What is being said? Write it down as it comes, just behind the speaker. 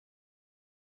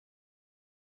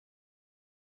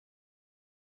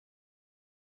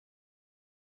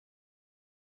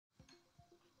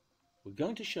We're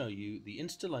going to show you the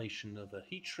installation of a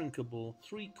heat shrinkable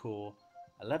 3-core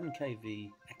 11 kV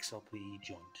XLPE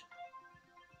joint.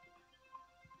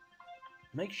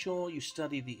 Make sure you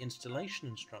study the installation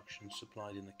instructions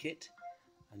supplied in the kit,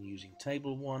 and using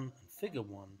Table 1 and Figure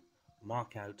 1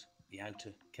 mark out the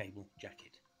outer cable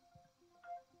jacket.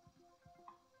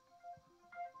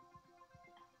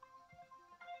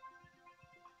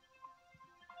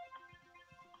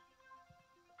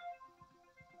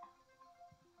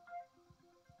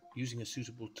 Using a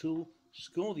suitable tool,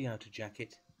 score the outer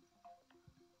jacket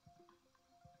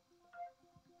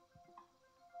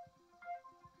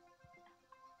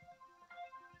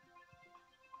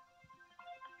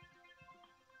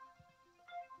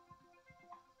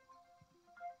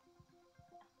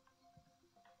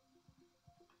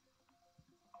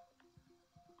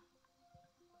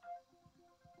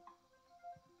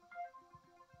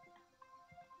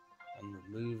and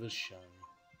remove as shown.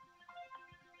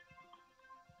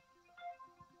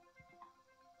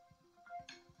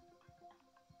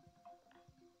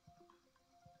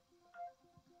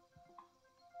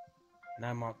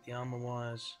 Now mark the armour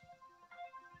wires,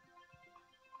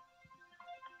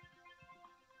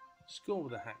 score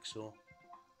with a hacksaw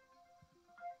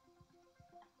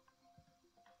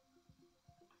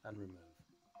and remove.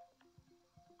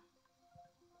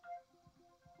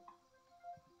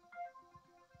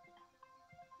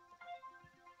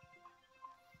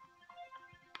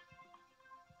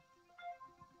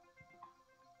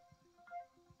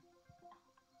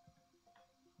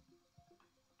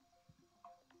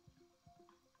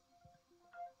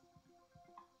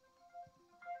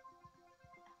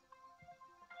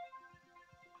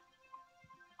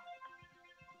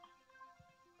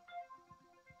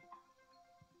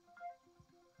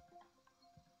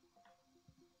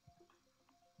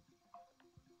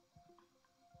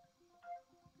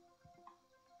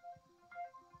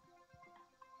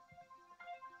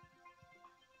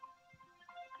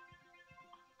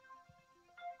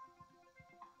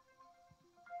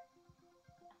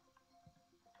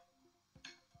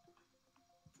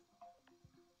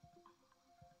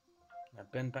 Now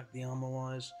bend back the armour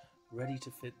wires, ready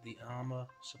to fit the armour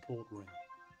support ring.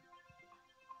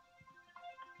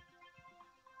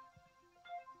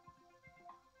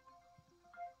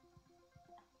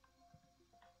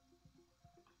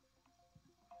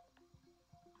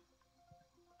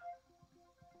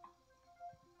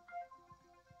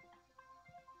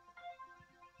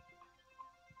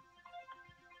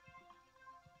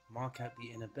 Mark out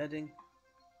the inner bedding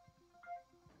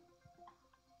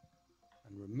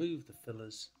and remove the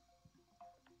fillers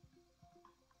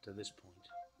to this point.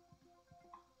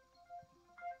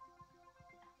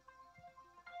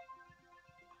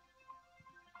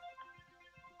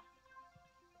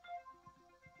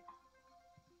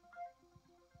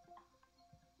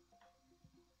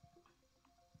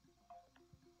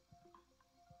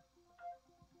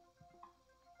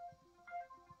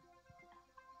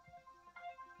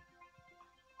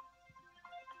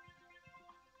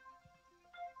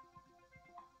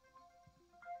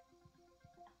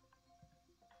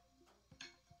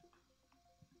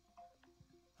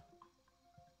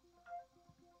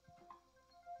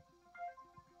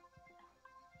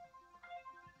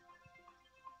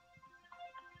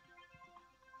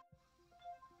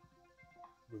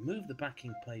 Remove the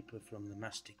backing paper from the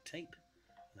mastic tape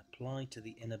and apply to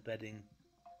the inner bedding.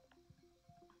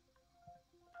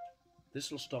 This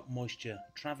will stop moisture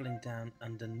travelling down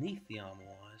underneath the armour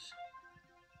wires.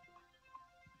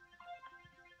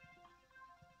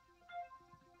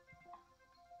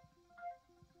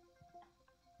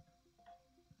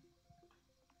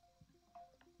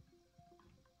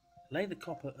 Lay the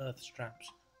copper earth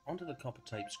straps onto the copper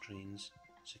tape screens,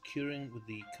 securing with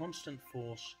the constant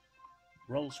force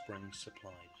roll springs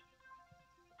supplied.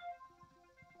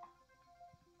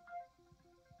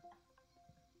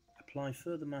 Apply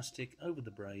further mastic over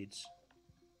the braids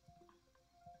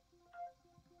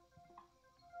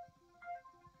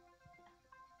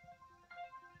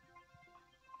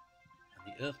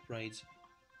and the earth braids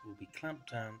will be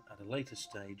clamped down at a later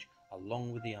stage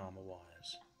along with the armour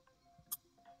wires.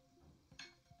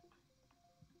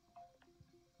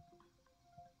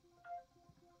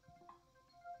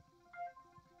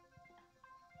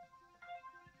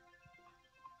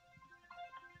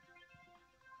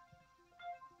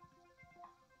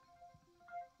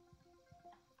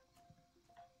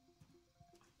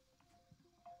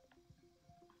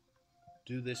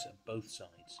 Do this at both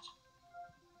sides.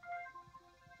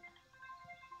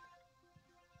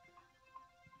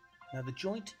 Now the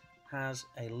joint has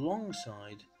a long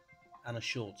side and a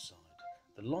short side.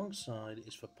 The long side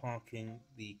is for parking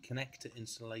the connector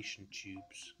insulation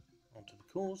tubes. onto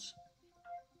the cores.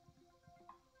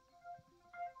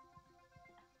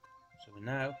 So we're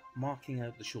now marking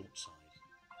out the short side.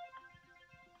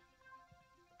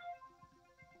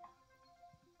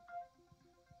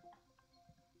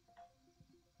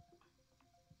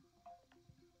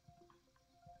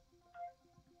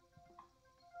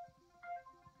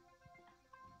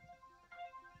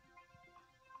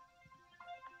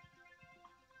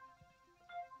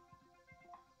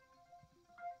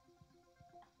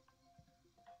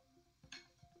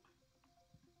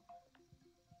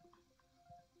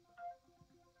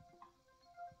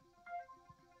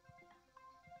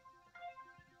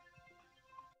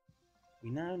 We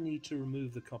now need to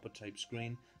remove the copper tape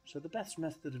screen, so the best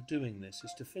method of doing this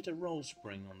is to fit a roll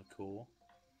spring on the core,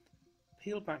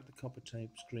 peel back the copper tape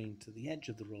screen to the edge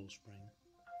of the roll spring,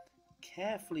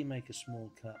 carefully make a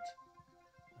small cut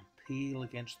and peel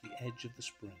against the edge of the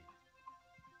spring.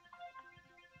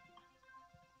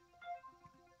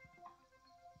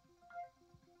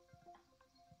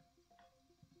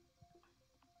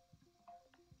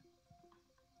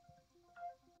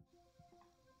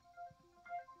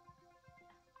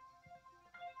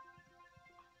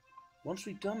 Once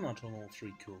we've done that on all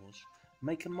three cores,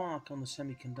 make a mark on the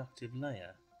semiconductive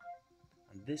layer,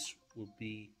 and this will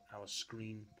be our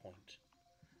screen point.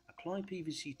 Apply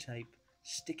PVC tape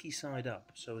sticky side up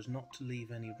so as not to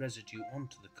leave any residue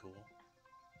onto the core.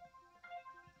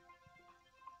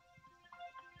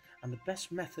 And the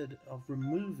best method of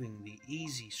removing the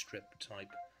easy strip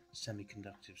type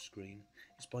semiconductive screen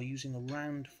is by using a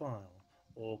round file,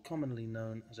 or commonly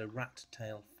known as a rat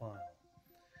tail file.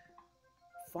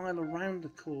 File around the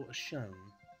core as shown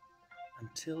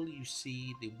until you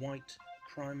see the white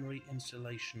primary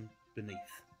insulation beneath.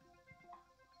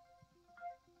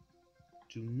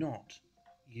 Do not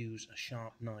use a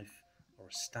sharp knife or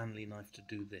a Stanley knife to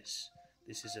do this.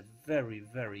 This is a very,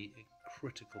 very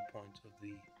critical point of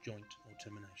the joint or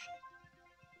termination.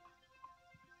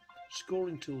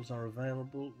 Scoring tools are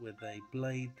available with a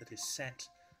blade that is set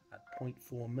at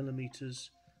 0.4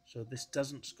 millimeters, so this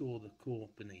doesn't score the core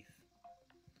beneath.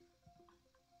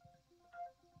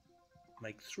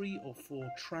 Make 3 or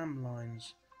 4 tram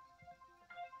lines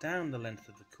down the length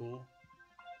of the core,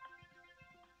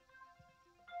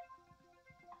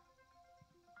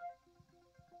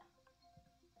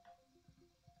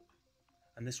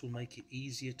 and this will make it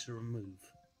easier to remove.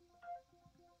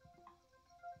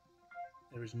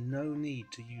 There is no need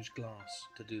to use glass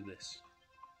to do this.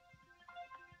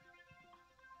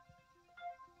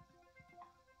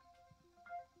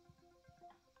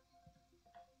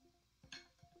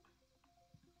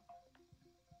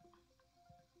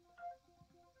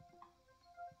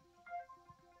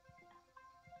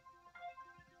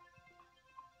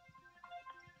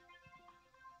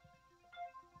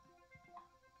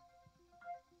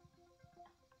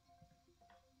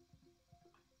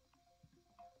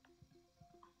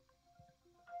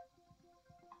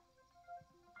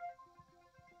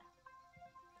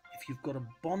 If you've got a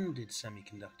bonded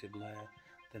semiconductive layer,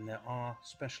 then there are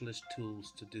specialist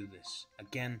tools to do this.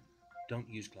 Again, don't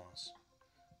use glass.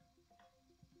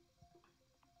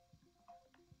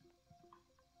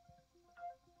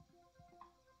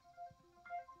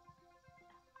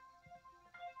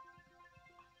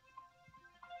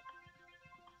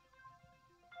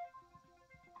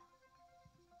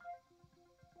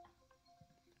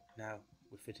 Now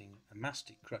we're fitting a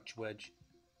mastic crutch wedge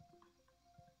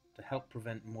to help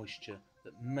prevent moisture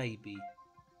that may be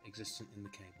existent in the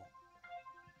cable.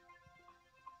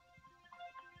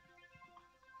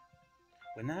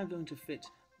 We're now going to fit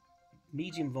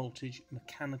medium voltage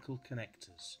mechanical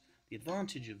connectors. The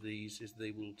advantage of these is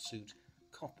they will suit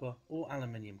copper or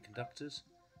aluminium conductors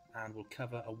and will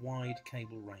cover a wide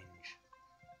cable range.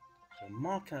 So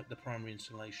mark out the primary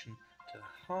insulation to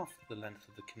half the length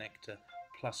of the connector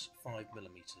plus 5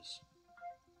 millimeters.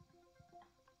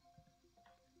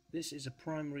 This is a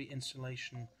primary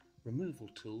insulation removal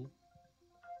tool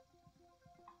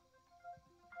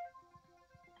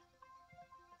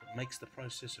that makes the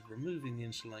process of removing the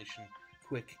insulation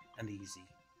quick and easy.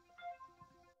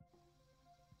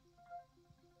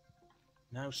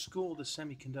 Now score the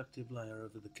semiconductive layer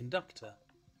over the conductor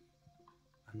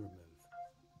and remove.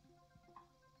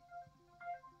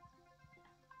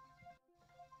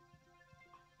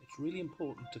 It's really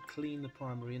important to clean the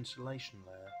primary insulation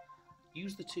layer.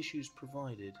 Use the tissues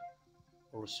provided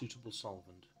or a suitable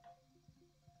solvent.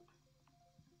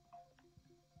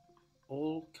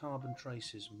 All carbon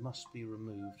traces must be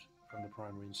removed from the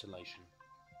primary insulation.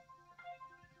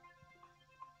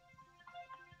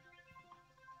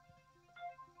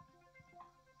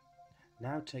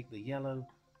 Now take the yellow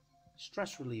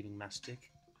stress relieving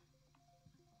mastic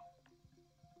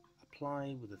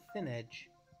apply with a thin edge,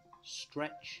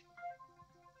 stretch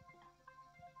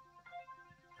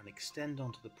and extend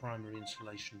onto the primary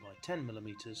insulation by 10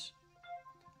 mm,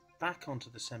 back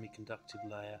onto the semiconductive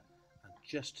layer and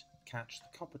just catch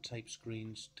the copper tape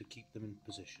screens to keep them in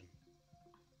position.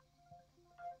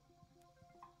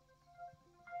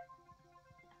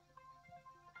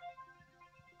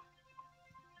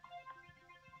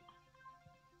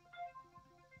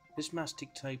 This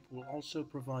mastic tape will also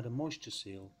provide a moisture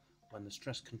seal when the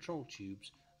stress control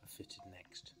tubes are fitted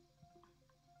next.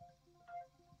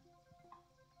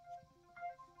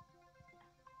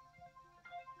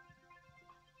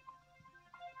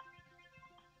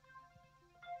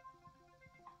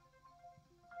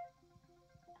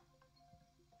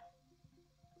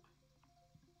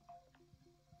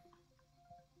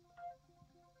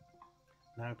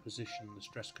 Now position the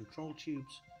stress control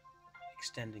tubes,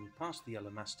 extending past the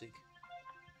yellow mastic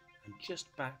and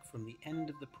just back from the end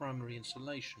of the primary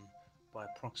insulation by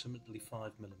approximately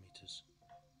 5 mm.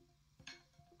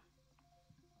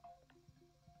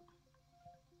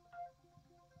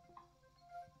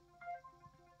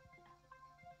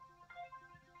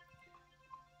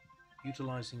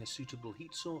 Utilizing a suitable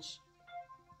heat source,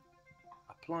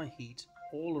 apply heat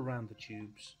all around the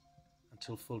tubes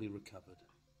until fully recovered.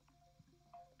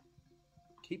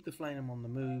 Keep the flame on the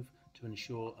move to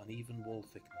ensure an even wall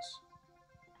thickness.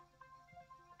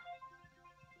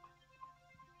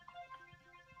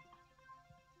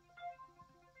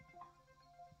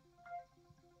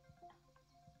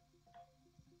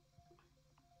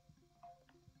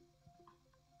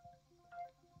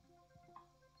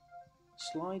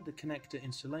 Slide the connector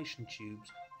insulation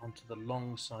tubes onto the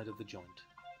long side of the joint.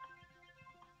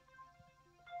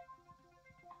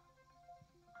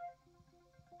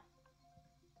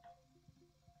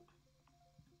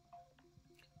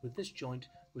 With this joint,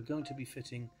 we're going to be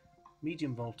fitting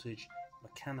medium voltage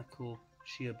mechanical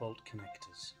shear bolt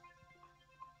connectors.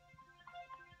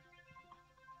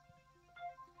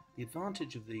 The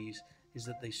advantage of these is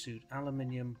that they suit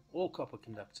aluminium or copper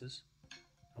conductors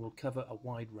and will cover a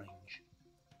wide range.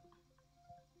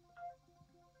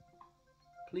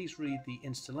 Please read the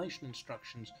installation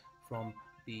instructions from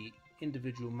the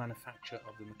individual manufacturer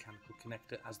of the mechanical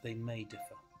connector, as they may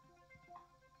differ.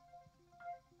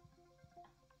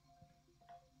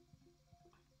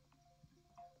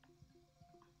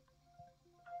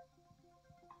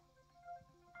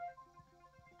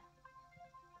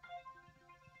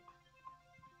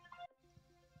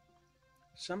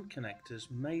 Some connectors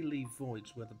may leave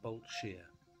voids where the bolts shear.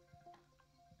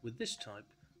 With this type,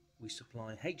 we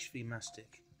supply HV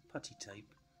mastic putty tape,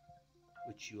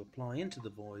 which you apply into the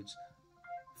voids,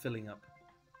 filling up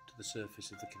to the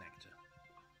surface of the connector.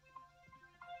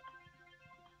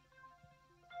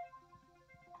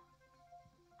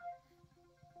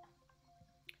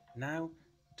 Now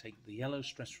take the yellow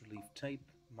stress relief tape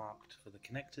marked for the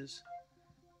connectors,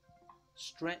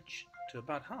 stretch to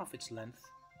about half its length,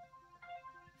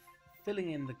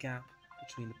 filling in the gap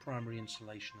between the primary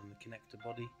insulation and the connector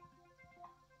body,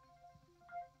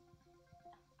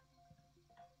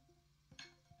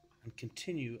 and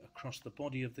continue across the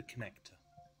body of the connector.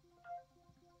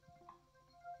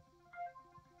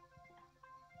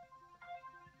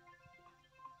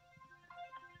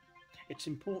 It's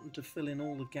important to fill in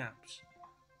all the gaps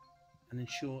and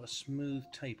ensure a smooth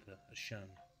taper as shown.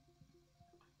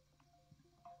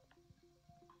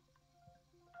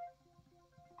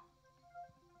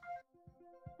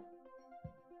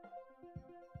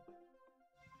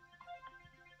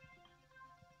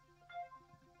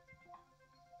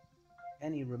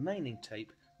 Any remaining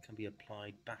tape can be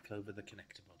applied back over the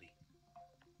connector body.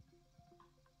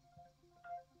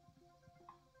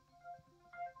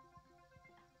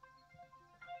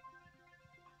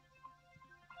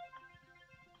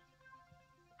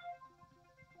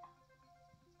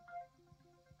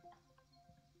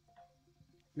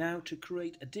 Now, to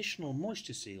create additional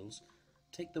moisture seals,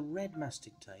 take the red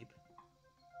mastic tape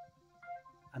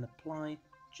and apply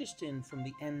just in from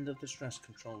the end of the stress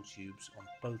control tubes on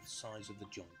both sides of the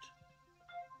joint.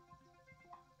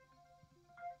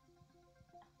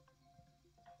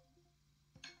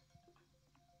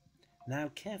 Now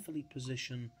carefully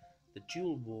position the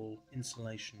dual wall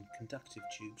insulation conductive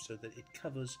tube so that it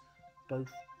covers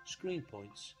both screen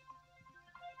points .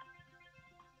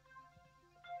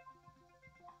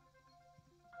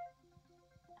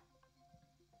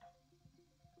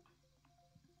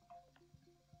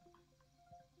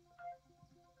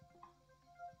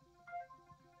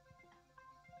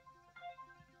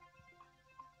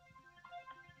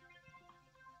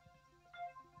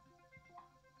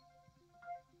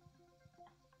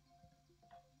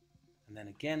 And then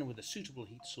again with a suitable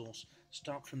heat source,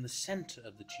 start from the centre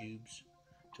of the tubes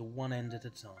to one end at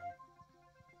a time.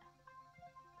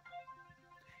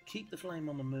 Keep the flame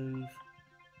on the move.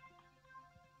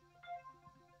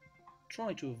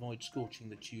 Try to avoid scorching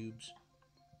the tubes.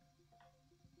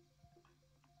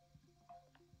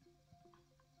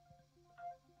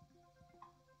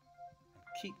 And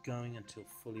keep going until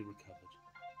fully recovered.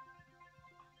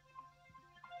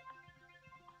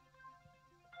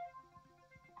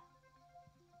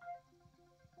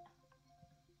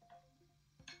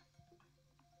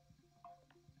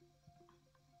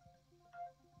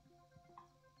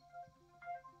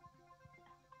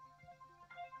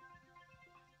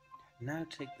 Now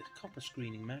take the copper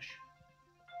screening mesh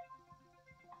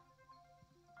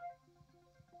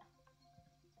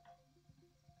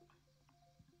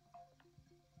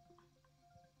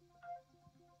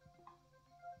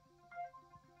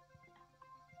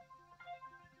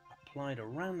applied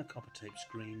around the copper tape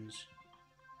screens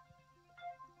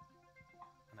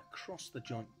and across the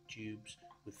joint tubes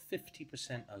with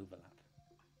 50% overlap.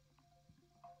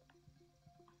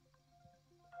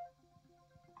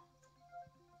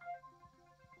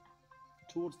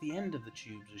 Towards the end of the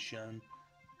tubes as shown,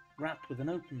 wrap with an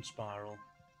open spiral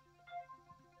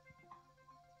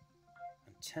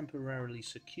and temporarily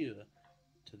secure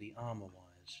to the armour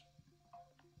wires.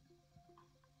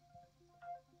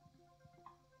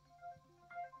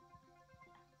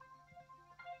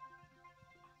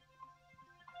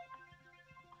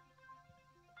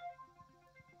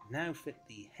 Now fit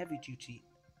the heavy-duty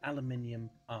aluminium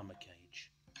armour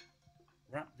cage.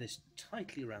 Wrap this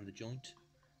tightly around the joint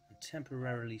and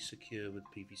temporarily secure with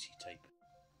PVC tape.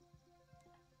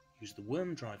 Use the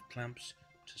worm drive clamps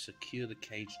to secure the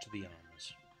cage to the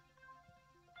armours.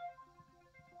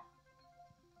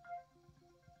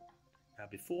 Now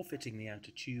before fitting the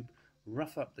outer tube,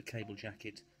 rough up the cable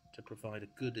jacket to provide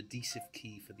a good adhesive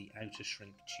key for the outer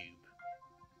shrink tube.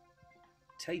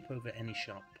 Tape over any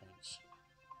sharp points.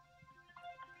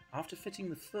 After fitting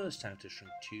the first outer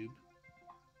shrink tube,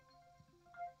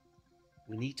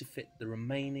 we need to fit the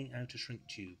remaining outer shrink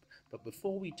tube, but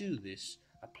before we do this,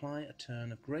 apply a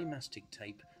turn of grey mastic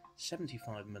tape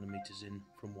 75mm in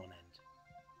from one end.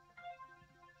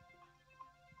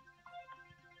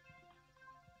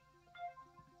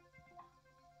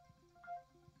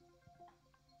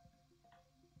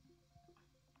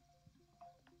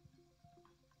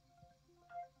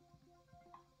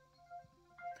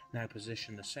 Now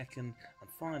position the second and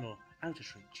final outer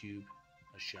shrink tube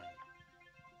as shown.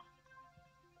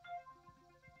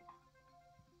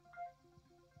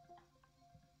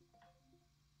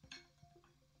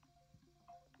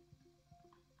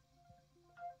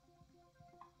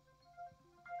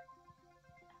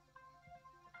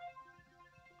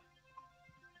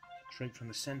 Shrink from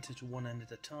the centre to one end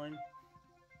at a time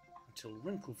until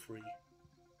wrinkle free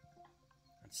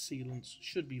and sealants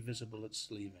should be visible at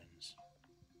sleeve ends.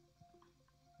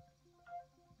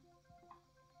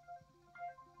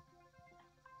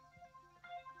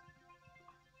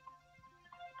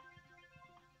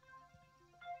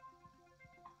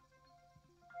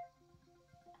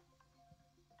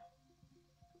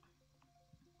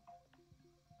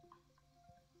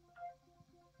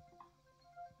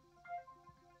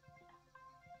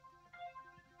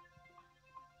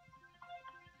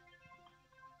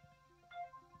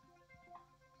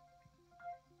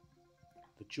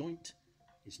 The joint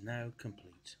is now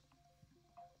complete.